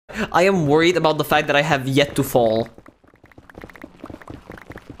I am worried about the fact that I have yet to fall.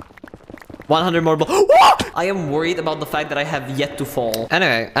 100 more I am worried about the fact that I have yet to fall.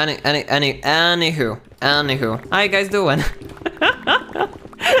 Anyway, anywho. How you guys doing?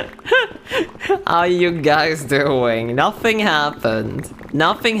 How you guys doing? Nothing happened.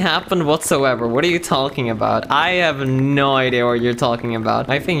 Nothing happened whatsoever. What are you talking about? I have no idea what you're talking about.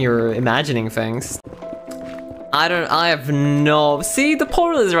 I think you're imagining things. I have no... See, the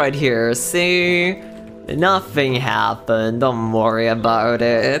portal is right here. See? Nothing happened. Don't worry about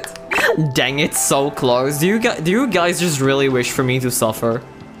it. Dang, it's so close. Do you guys just really wish for me to suffer?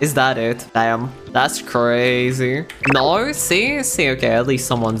 Is that it? Damn, that's crazy. No, see, okay, at least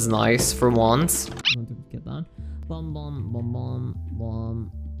someone's nice for once.